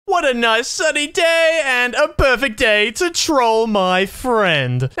what a nice sunny day and a perfect day to troll my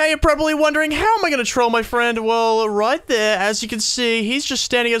friend. Now you're probably wondering, how am I going to troll my friend? Well, right there, as you can see, he's just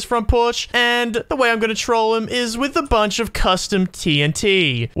standing at his front porch, and the way I'm going to troll him is with a bunch of custom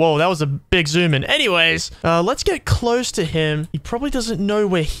TNT. Whoa, that was a big zoom in. Anyways, let's get close to him. He probably doesn't know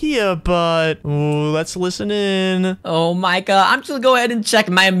we're here, but let's listen in. Oh, Micah, I'm just gonna go ahead and check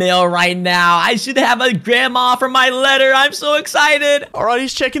my mail right now. I should have a grandma for my letter. I'm so excited. All right,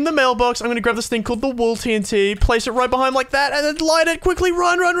 he's checking the mailbox. I'm gonna grab this thing called the wool TNT, place it right behind like that, and then light it. Quickly,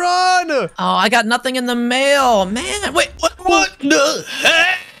 run, run, run! Oh, I got nothing in the mail. Man, wait, what the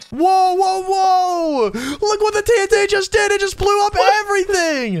heck? Whoa, whoa, whoa! Look what the TNT just did! It just blew up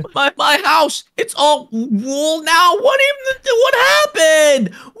everything! My house, it's all wool now? What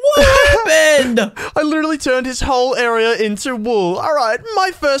happened? What happened? I literally turned his whole area into wool. Alright,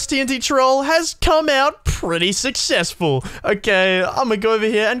 my first TNT troll has come out pretty successful. Okay, I'm gonna go over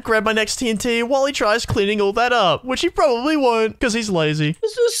here and grab my next TNT while he tries cleaning all that up, which he probably won't, because he's lazy.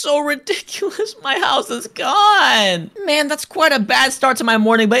 This is so ridiculous. My house is gone. Man, that's quite a bad start to my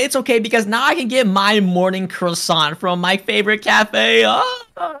morning, but it's okay because now I can get my morning croissant from my favorite cafe.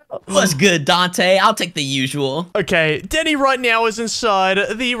 What's good, Dante? I'll take the usual. Okay, Denny right now is inside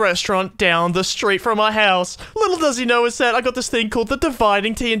the restaurant down the street from my house. Little does he know is that I got this thing called the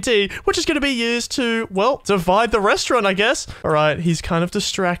dividing TNT, which is going to be used to, well, divide the restaurant, I guess. All right, he's kind of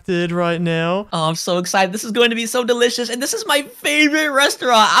distracted right now. Oh, I'm so excited. This is going to be so delicious, and this is my favorite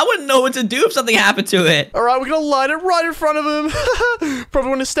restaurant. I wouldn't know what to do if something happened to it. All right, we're going to light it right in front of him. Probably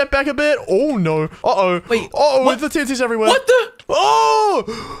want to step back a bit. Oh, no. Uh-oh. Wait. Uh-oh, the TNT's everywhere. What the? Oh!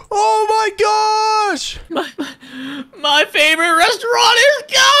 Oh my gosh! My favorite restaurant is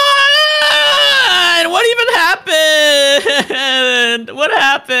gone! What even happened? What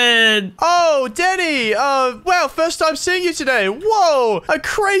happened? Oh, Denny! Wow, first time seeing you today. Whoa! A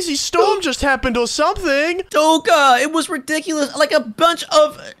crazy storm just happened or something. Doga, it was ridiculous. Like a bunch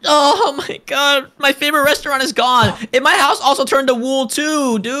of... Oh my god. My favorite restaurant is gone. And my house also turned to wool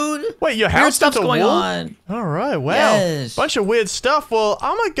too, dude. Wait, your house turned to wool? Weird stuff's going on. All right, wow. Yes. Bunch of weird stuff. Well,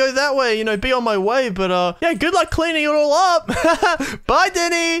 I'm gonna go that way, you know, be on my way, but yeah, good luck cleaning it all up. Bye,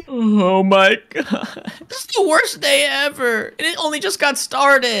 Denny. Oh my god. This is the worst day ever. And it only just got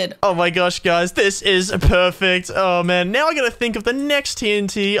started. Oh my gosh, guys, this is perfect. Oh man, now I gotta think of the next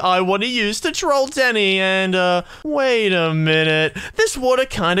TNT I want to use to troll Denny, and wait a minute. This water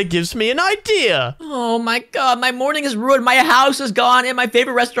kind of gives me an idea. Oh my god, my morning is ruined. My house is gone, and my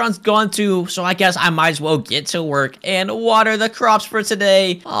favorite restaurant's gone too, so I guess I might as well get to work and water the crops for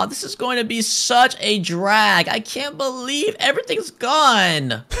today. Oh, this is going to be such a drag. I can't believe everything's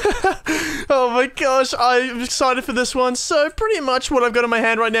gone. Oh my gosh, I'm excited for this one. So pretty much what I've got in my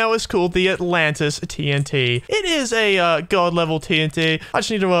hand right now is called the Atlantis TNT. It is a god level TNT. I just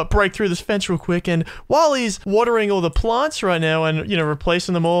need to break through this fence real quick, and while he's watering all the plants right now and, you know,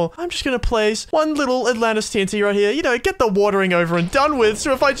 replacing them all, I'm just gonna place one little Atlantis TNT right here. You know, get the watering over and done with.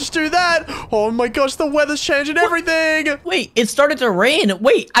 So if I just do that, oh my gosh, the weather's changing everything. Wait, it started to rain.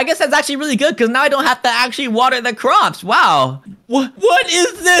 Wait, I guess that's actually really good because now I don't have to actually water the crops. Wow. What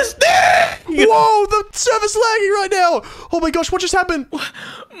is this thing? Whoa, the server's lagging right now. Oh my gosh, what just happened?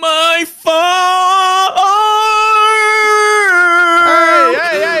 My phone!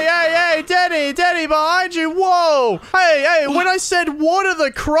 Hey, Denny, behind you. Whoa. Hey, when I said water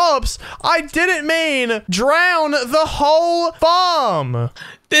the crops, I didn't mean drown the whole farm.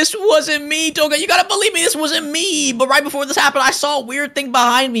 This wasn't me, Doga. You gotta believe me, this wasn't me. But right before this happened, I saw a weird thing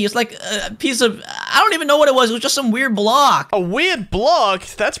behind me. It's like a piece of... I don't even know what it was. It was just some weird block. A weird block?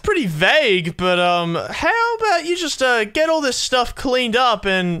 That's pretty vague, but how about you just get all this stuff cleaned up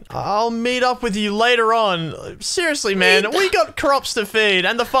and I'll meet up with you later on. Seriously, man, we got crops to feed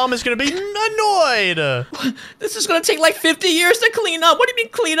and the farmer's gonna be annoyed. This is gonna take like 50 years to clean up. What do you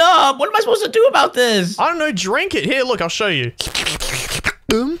mean clean up? What am I supposed to do about this? I don't know, drink it. Here, look, I'll show you.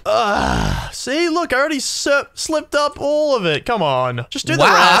 Boom. See, look, I already slipped up all of it. Come on. Just do the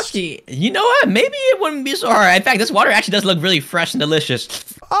rest. Actually, you know what? Maybe it wouldn't be so hard. In fact, this water actually does look really fresh and delicious.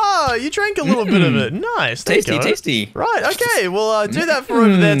 Ah, you drank a little bit of it. Nice. Tasty, tasty. Right, okay. Well, do that for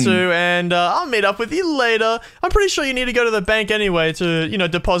over there too, and I'll meet up with you later. I'm pretty sure you need to go to the bank anyway to, you know,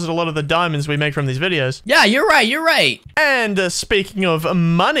 deposit a lot of the diamonds we make from these videos. Yeah, you're right. And speaking of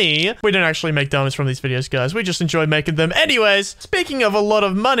money, we don't actually make diamonds from these videos, guys. We just enjoy making them. Anyways, speaking of a lot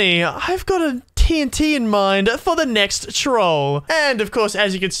of money, I've got a TNT in mind for the next troll. And of course,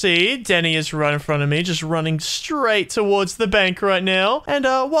 as you can see, Denny is right in front of me, just running straight towards the bank right now. And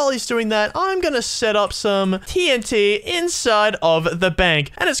while he's doing that, I'm gonna set up some TNT inside of the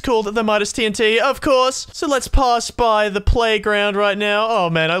bank. And it's called the Midas TNT, of course. So let's pass by the playground right now. Oh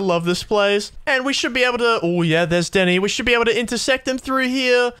man, I love this place. And we should be able to... Oh yeah, there's Denny. We should be able to intersect him through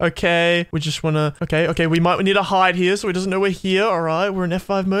here. Okay, we just wanna... Okay, we might need to hide here so he doesn't know we're here. All right, we're in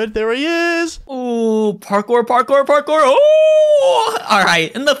F5 mode. There he is. Ooh, parkour. Oh! All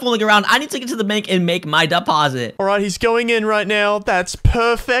right, enough fooling around. I need to get to the bank and make my deposit. All right, he's going in right now. That's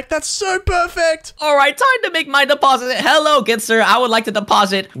perfect. That's so perfect. All right, time to make my deposit. Hello, good sir. I would like to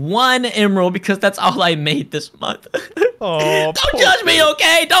deposit 1 emerald because that's all I made this month. Oh, don't judge me,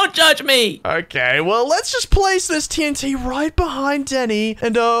 okay? Don't judge me. Okay, well, let's just place this TNT right behind Denny.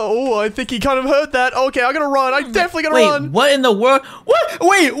 And, oh, I think he kind of heard that. Okay, I gotta run. I definitely gotta run. Wait, what in the world? What?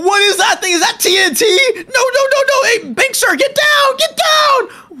 Wait, what is that thing? Is that TNT? No. Hey, bank sir, get down. Get down.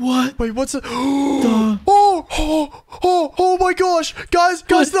 What? Wait, what's it? Oh my gosh. Guys,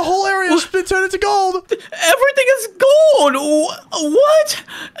 the whole area has been turned into gold. Everything is gold. What?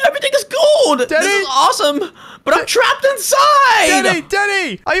 Everything is gold. Denny? This is awesome. But I'm trapped inside.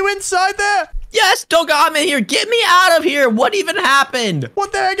 Denny, are you inside there? Yes, Doga, I'm in here. Get me out of here. What even happened?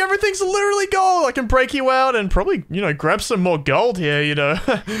 What the heck? Everything's literally gold. I can break you out and probably, grab some more gold here,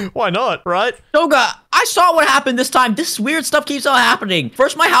 Why not, right? Doga, I saw what happened this time. This weird stuff keeps on happening.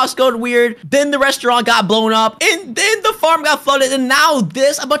 First, my house got weird. Then the restaurant got blown up. And then the farm got flooded. And now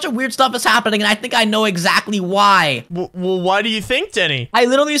a bunch of weird stuff is happening. And I think I know exactly why. Well, why do you think, Denny? I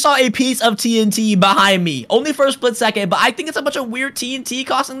literally saw a piece of TNT behind me. Only for a split second. But I think it's a bunch of weird TNT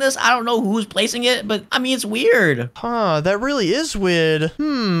causing this. I don't know who's placing it. But, I mean, it's weird. Huh, that really is weird.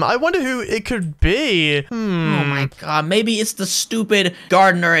 I wonder who it could be. Oh, my God. Maybe it's the stupid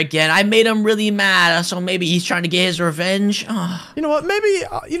gardener again. I made him really mad. So maybe he's trying to get his revenge. You know what? Maybe,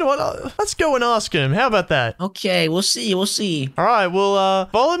 let's go and ask him. How about that? Okay, we'll see. All right, well,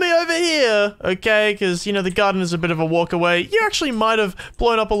 follow me over here, okay? Because, the gardener's a bit of a walk away. You actually might have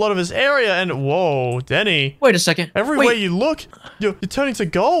blown up a lot of his area and, whoa, Denny. Wait a second. Everywhere you look, you're turning to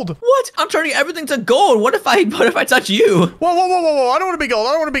gold. What? I'm turning everything to gold. What if I touch you? Whoa. I don't want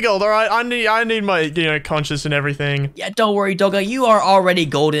to be gold. All right, I need my, conscience and everything. Yeah, don't worry, Doga. You are already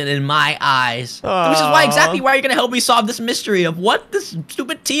golden in my eyes. Which is exactly why you're gonna help me solve this mystery of what this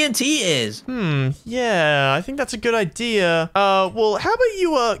stupid TNT is. Yeah, I think that's a good idea. Well, how about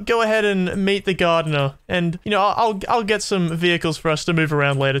you go ahead and meet the gardener, and I'll get some vehicles for us to move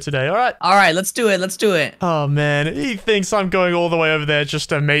around later today. All right. All right, let's do it. Oh man, he thinks I'm going all the way over there just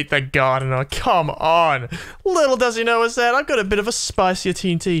to meet the gardener. Come on. Little does he know is that I've got a bit of a spicier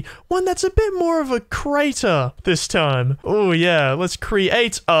TNT, one that's a bit more of a crater this time. Oh yeah, let's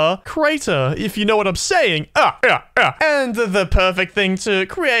create a crater, if you know what I'm saying. And the perfect thing to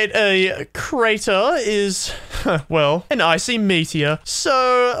create a crater is, well, an icy meteor.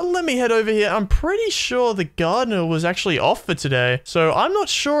 So let me head over here. I'm pretty sure the gardener was actually off for today. So I'm not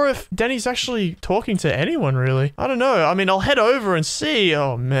sure if Denny's actually talking to anyone, really. I don't know. I mean, I'll head over and see.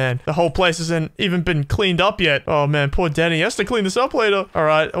 Oh, man. The whole place hasn't even been cleaned up yet. Oh, man. Poor Denny. He has to clean this up later. All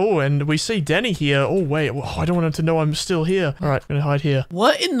right. Oh, and we see Denny here. Oh, wait. Oh, I don't want him to know I'm still here. All right. I'm going to hide here.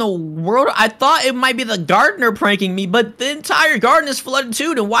 What in the world? I thought it might be the gardener pranking me, but the entire garden is flooded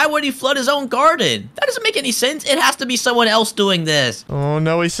too. Then why would he flood his own garden? That doesn't make any sense. It has to be someone else doing this. Oh,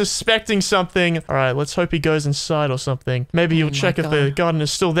 no. He's suspecting something. All right. Let's hope he goes inside or something. Maybe he'll check if the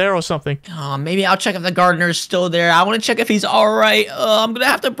gardener's still there or something. Oh, maybe I'll check if the gardener's still there. I want to check if he's all right. I'm going to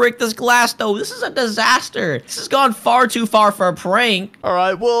have to break this glass, though. This is a disaster. This has gone far too far for a prank. All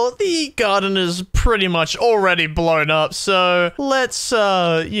right. Well, the gardener's pretty much already blown up. So let's,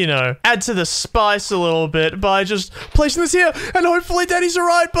 add to the spice a little bit by just placing this here. And hopefully Denny's all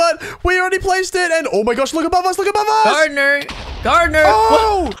right, but we already placed it. And oh my gosh, look above us. Look above us. Gardener.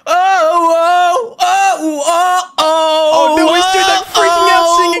 Oh. Oh. Oh, no, he's doing that freaking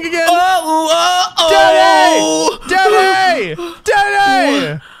out singing again.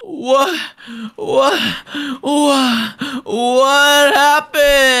 Denny! What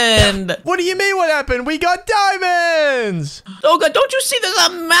happened? What do you mean what happened? We got diamonds! Doga, don't you see there's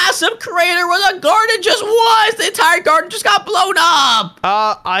a massive crater where the garden just was? The entire garden just got blown up!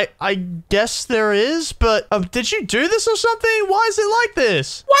 I guess there is, but did you do this or something? Why is it like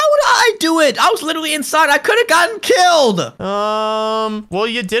this? Why would I do it? I was literally inside. I could have gotten killed. Well,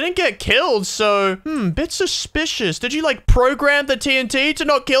 you didn't get killed, so, bit suspicious. Did you, program the TNT to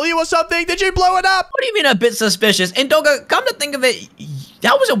not kill you or something? Did you blow it up? What do you mean a bit suspicious? And Doga, come to think of it,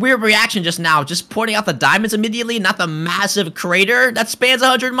 That was a weird reaction just now. Just pointing out the diamonds immediately, not the massive crater that spans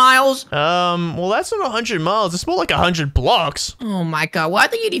 100 miles. Well, that's not 100 miles. It's more like 100 blocks. Oh my god. Well, I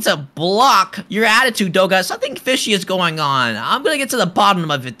think you need to block your attitude, Doga. Something fishy is going on. I'm gonna get to the bottom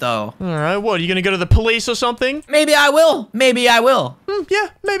of it, though. All right, what? Are you gonna go to the police or something? Maybe I will. Maybe I will. Yeah,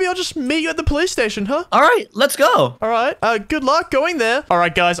 maybe I'll just meet you at the police station, huh? All right, let's go. All right, good luck going there. All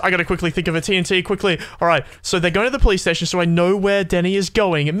right, guys, I gotta quickly think of a TNT quickly. All right, so they're going to the police station, so I know where Denny is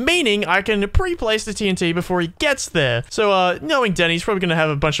going, meaning I can pre-place the TNT before he gets there. So, knowing Denny, he's probably gonna have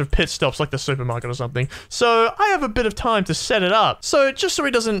a bunch of pit stops like the supermarket or something. So, I have a bit of time to set it up. So, just so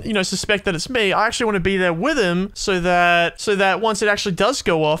he doesn't, suspect that it's me, I actually want to be there with him so that once it actually does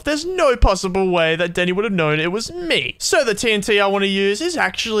go off, there's no possible way that Denny would have known it was me. So, the TNT I want to use is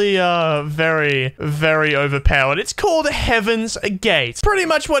actually very, very overpowered. It's called Heaven's Gate. Pretty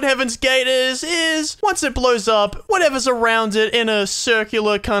much what Heaven's Gate is once it blows up, whatever's around it in a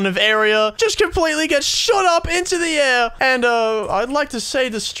circular kind of area just completely gets shot up into the air. And I'd like to say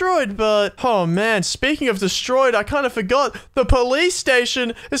destroyed, but oh man, speaking of destroyed, I kind of forgot the police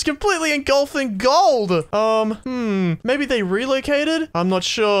station is completely engulfed in gold. Maybe they relocated? I'm not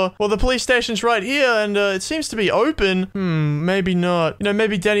sure. Well, the police station's right here and it seems to be open. Maybe not.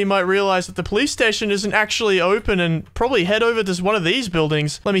 Maybe Denny might realize that the police station isn't actually open and probably head over to one of these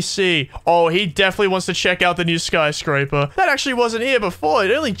buildings. Let me see. Oh, he definitely wants to check out the new skyscraper. That actually wasn't here before.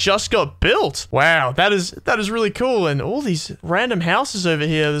 It only just got built. Wow, that is really cool. And all these random houses over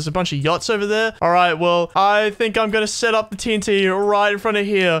here. There's a bunch of yachts over there. All right, well, I think I'm going to set up the TNT right in front of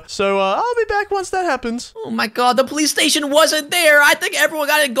here. So I'll be back once that happens. Oh my god, the police station wasn't there. I think everyone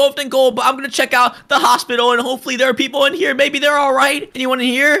got engulfed in gold, but I'm going to check out the hospital and hopefully there are people in here. Maybe they're all right. Anyone in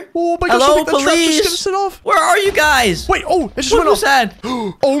here? Oh my gosh, hello, I think the truck's just police. gonna set off. Where are you guys? Wait, oh, it just What went was off. that?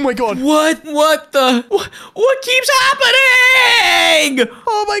 Oh my god. What keeps happening?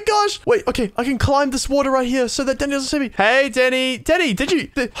 Oh my gosh. Wait, okay, I can climb this water right here so that Denny doesn't see me. Hey, Denny. Denny,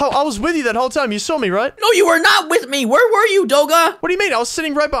 I was with you that whole time. You saw me, right? No, you were not with me. Where were you, Doga? What do you mean? I was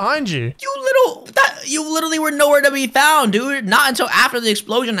sitting right behind you. You literally were nowhere to be found, dude. Not until after the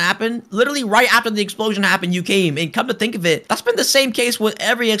explosion happened. Literally right after the explosion happened, you came. And come to think of it, that's been the same case with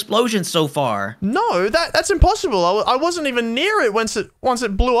every explosion so far. No, that's impossible. I wasn't even near it once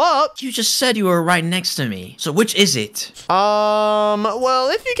it blew up. You just said you were right next to me. So which is it? Well,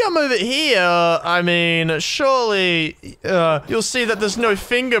 if you come over here, I mean, surely you'll see that there's no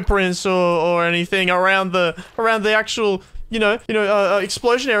fingerprints or anything around the actual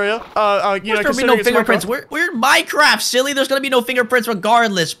explosion area. There's gonna be no fingerprints. We're in Minecraft, silly. There's gonna be no fingerprints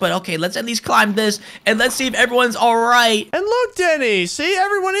regardless. But okay, let's at least climb this and let's see if everyone's all right. And look, Denny, see,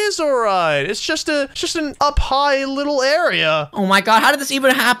 everyone is all right. It's just an up high little area. Oh my god, how did this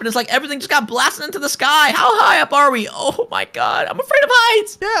even happen? It's like everything just got blasted into the sky. How high up are we? Oh my god, I'm afraid of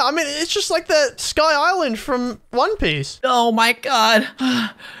heights. Yeah, I mean, it's just like that Sky Island from One Piece. Oh my god.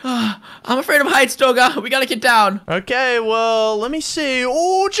 I'm afraid of heights, Doga. We gotta get down. Okay, well, let me see.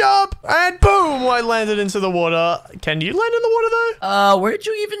 Oh, jump! And boom! I landed into the water. Can you land in the water, though? Where did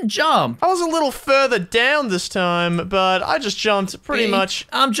you even jump? I was a little further down this time, but I just jumped pretty much.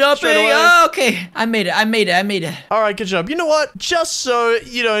 I'm jumping. Oh, okay. I made it. All right, good job. You know what? Just so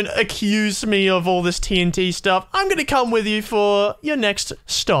you don't accuse me of all this TNT stuff, I'm going to come with you for your next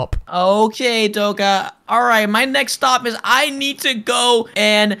stop. Okay, Doga. All right, my next stop is I need to go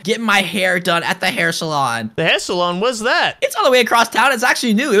and get my hair done at the hair salon. The hair salon? Where's that? It's all the way across town. It's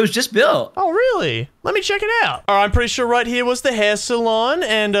actually new. It was just built. Oh, really? Let me check it out. All right, I'm pretty sure right here was the hair salon.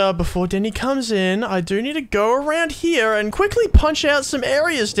 And before Denny comes in, I do need to go around here and quickly punch out some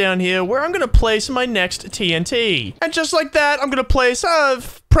areas down here where I'm going to place my next TNT. And just like that, I'm going to place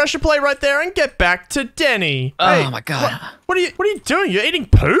pressure plate right there and get back to Denny. Oh, my God. What are you doing? You're eating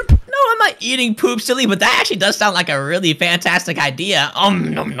poop? No, I'm not eating poop, silly, but that actually does sound like a really fantastic idea. Whoa.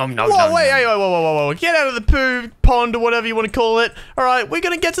 Get out of the poo pond or whatever you want to call it. All right, we're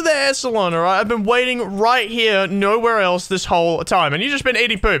going to get to the hair salon, all right? I've been waiting right here, nowhere else this whole time, and you've just been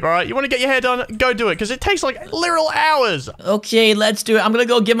eating poop, all right? You want to get your hair done? Go do it, because it takes like literal hours. Okay, let's do it. I'm going to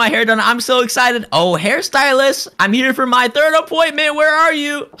go get my hair done. I'm so excited. Oh, hairstylist, I'm here for my third appointment. Where are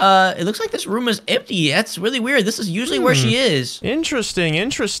you? It looks like this room is empty. That's really weird. This is usually where she is. Interesting.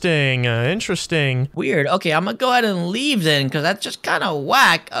 Weird. Okay, I'm gonna go ahead and leave then, because that's just kind of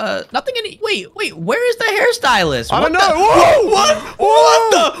whack. Nothing in. Wait. Where is the hairstylist? I don't know. Whoa!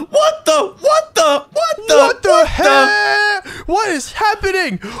 What the heck? What is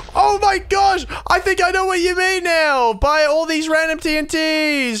happening? Oh my gosh! I think I know what you mean now. By all these random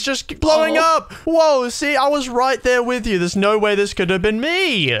TNTs just keep blowing up. Whoa, see, I was right there with you. There's no way this could have been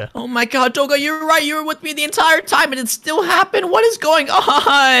me. Oh my god, Doga, you're right. You were with me the entire time and it still happened. What is going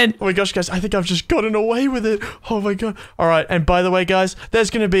on? Oh my gosh, guys, I think I've just gotten away with it. Oh my god. All right, and by the way, guys, there's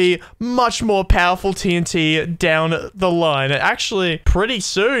going to be much more powerful TNT down the line. Actually, pretty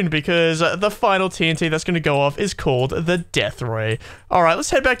soon, because the final TNT that's going to go off is called the Death Ray. All right, let's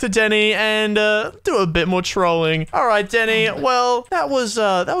head back to Denny and do a bit more trolling. All right, Denny. Well, that was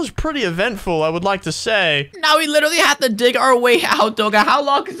pretty eventful, I would like to say. Now we literally have to dig our way out, Doga. How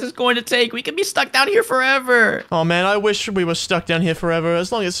long is this going to take? We could be stuck down here forever. Oh man, I wish we were stuck down here forever,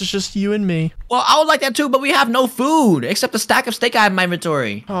 as long as it's just you and me. Well, I would like that too, but we have no food except a stack of steak I have in my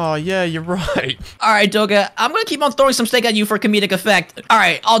inventory. Oh yeah, you're right. All right, Doga, I'm gonna keep on throwing some steak at you for comedic effect. All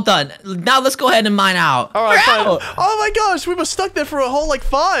right, all done. Now let's go ahead and mine out. All right, fine. Oh my gosh, we were stuck there for a whole like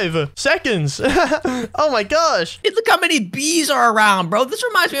 5 seconds. Oh my gosh. Look how many bees are around, bro. This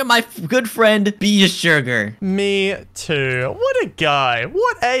reminds me of my good friend Bee Sugar. Me too. What a guy.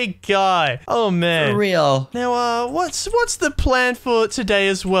 What a guy. Oh man. For real. Now, what's the plan for today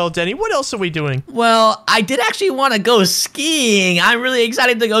as well, Denny? What else are we doing? Well, I did actually want to go skiing. I'm really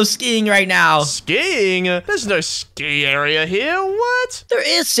excited to go skiing right now. Skiing? There's no ski area here. What?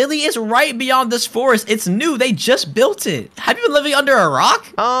 There is, silly. It's right beyond this forest. It's new. They just built it. Have you been living under a rock?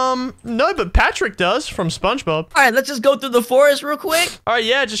 No, but Patrick does from SpongeBob. All right, let's just go through the forest real quick. All right,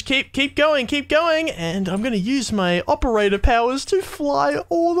 yeah, just keep going, and I'm gonna use my operator powers to fly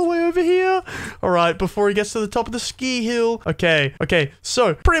all the way over here. All right, before he gets to the top of the ski hill. Okay,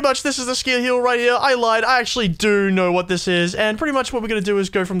 so pretty much this is the ski hill right here. I lied, I actually do know what this is, and pretty much what we're gonna do is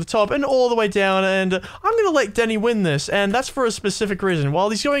go from the top and all the way down, and I'm gonna let Denny win this, and that's for a specific reason. While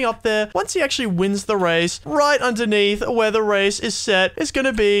he's going up there, once he actually wins the race, right underneath where the race is set is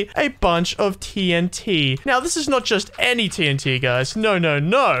gonna be a bunch of TNT. Now, this is not just any TNT, guys. No.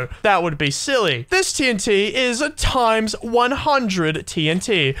 That would be silly. This TNT is times 100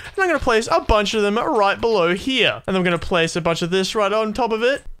 TNT. And I'm going to place a bunch of them right below here. And I'm going to place a bunch of this right on top of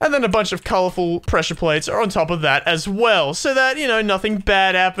it. And then a bunch of colorful pressure plates are on top of that as well. So that, you know, nothing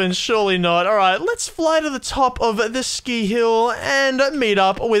bad happens. Surely not. All right, let's fly to the top of this ski hill and meet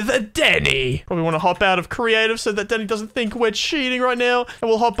up with Denny. Probably want to hop out of creative so that Denny doesn't think we're cheating right now. And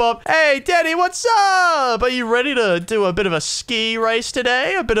we'll hop up. Hey, Denny, what's up? Are you ready to do a bit of a ski race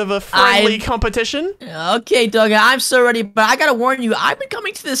today? A bit of a friendly competition? Okay, Doga, I'm so ready, but I gotta warn you, I've been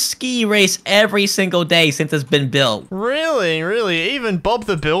coming to this ski race every single day since it's been built. Really? Even Bob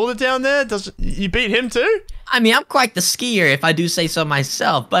the Builder down there? You beat him too? I mean, I'm quite the skier, if I do say so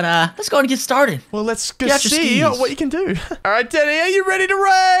myself, but let's go and get started. Well, let's go see what you can do. All right, Denny, are you ready to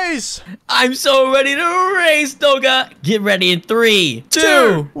race? I'm so ready to race, Doga. Get ready in 3,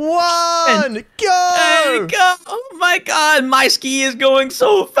 2, 1, go! And go! Oh my god, my ski is going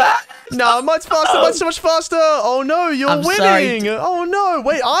so fast. No, much faster, much so much faster. Oh no, you're winning. Oh no,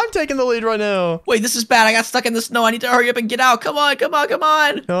 wait, I'm taking the lead right now. Wait, this is bad. I got stuck in the snow. I need to hurry up and get out. Come on. Come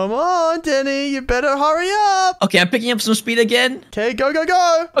on, Denny, you better hurry up. Okay, I'm picking up some speed again. Okay, go.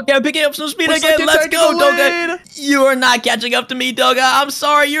 Okay, I'm picking up some speed again. Let's go, Doga. You are not catching up to me, Doga. I'm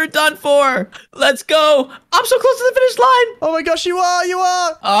sorry, you're done for. Let's go. I'm so close to the finish line. Oh my gosh, you are.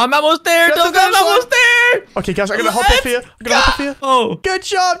 Oh, I'm almost there, Doga. I'm almost there. Okay, guys, I'm gonna hop off here. Oh. Good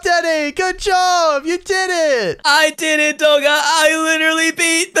job, Denny. Good job. You did it. I did it, Doga. I literally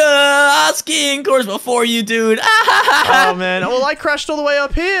beat the skiing course before you, dude. Oh, man. Well, I crashed all the way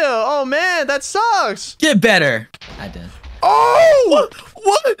up here. Oh, man. That sucks. Get better. I did. Oh!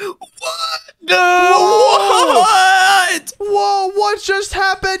 What? No! What? Whoa, what just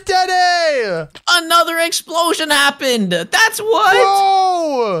happened, Denny? Another explosion happened. That's what?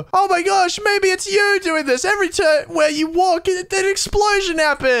 Whoa! Oh my gosh, maybe it's you doing this. Every time where you walk, an explosion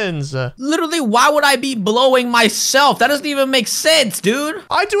happens. Literally, why would I be blowing myself? That doesn't even make sense, dude.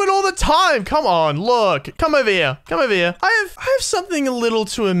 I do it all the time. Come on, look. Come over here. I have something a little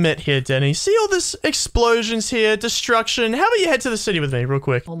to admit here, Denny. See all this explosions here, destruction. How about you head to the city with me real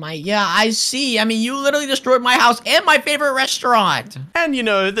quick? Oh my, yeah, I see. I mean, you literally destroyed my house and my favorite restaurant. And, you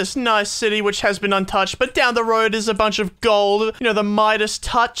know, this nice city which has been untouched, but down the road is a bunch of gold. You know, the Midas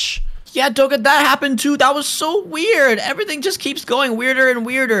touch. Yeah, Doga, that happened too. That was so weird. Everything just keeps going weirder and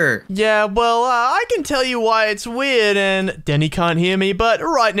weirder. Yeah, well, I can tell you why it's weird, and Denny can't hear me, but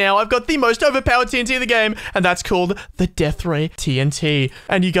right now I've got the most overpowered TNT in the game, and that's called the Death Ray TNT.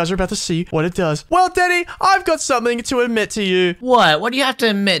 And you guys are about to see what it does. Well, Denny, I've got something to admit to you. What? What do you have to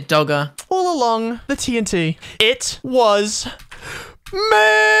admit, Doga? All along, the TNT, it was Me!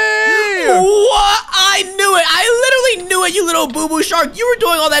 What? I knew it. I literally knew it, you little boo-boo shark. You were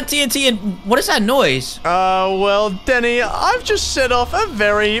doing all that TNT and what is that noise? Well, Denny, I've just set off a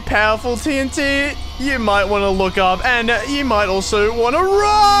very powerful TNT. You might want to look up, and you might also want to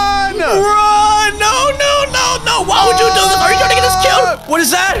run! Run! No, no, no, no! Why would you do this? Are you trying to get us killed? What is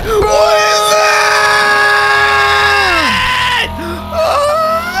that? What is that?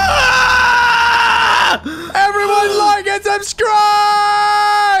 Everyone like and subscribe!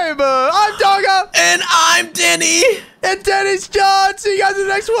 I'm Doga! And I'm Denny! And Denny's John! See you guys in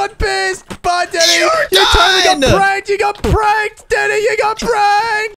the next one. Peace! Bye, Denny! You're You totally got done. pranked! You got pranked! Denny, you got pranked!